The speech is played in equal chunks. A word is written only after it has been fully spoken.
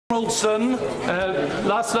Donaldson.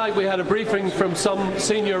 Last night we had a briefing from some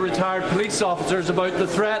senior retired police officers about the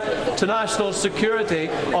threat to national security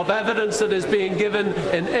of evidence that is being given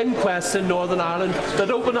in inquests in Northern Ireland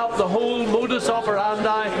that open up the whole modus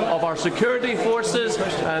operandi of our security forces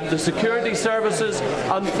and the security services.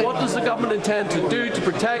 And what does the government intend to do to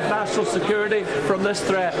protect national security from this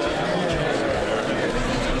threat?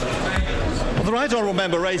 The right honourable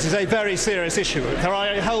member raises a very serious issue. There are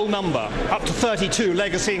a whole number, up to 32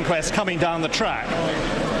 legacy inquests coming down the track.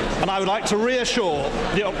 And I would like to reassure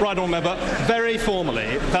the right honourable member very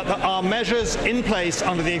formally that there are measures in place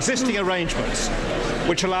under the existing arrangements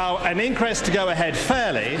which allow an inquest to go ahead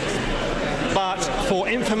fairly, but for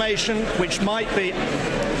information which might be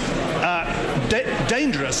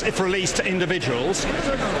dangerous if released to individuals,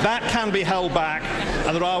 that can be held back,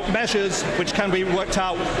 and there are measures which can be worked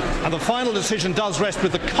out, and the final decision does rest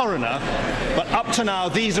with the coroner. But up to now,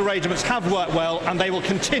 these arrangements have worked well, and they will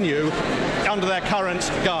continue under their current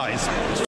guise.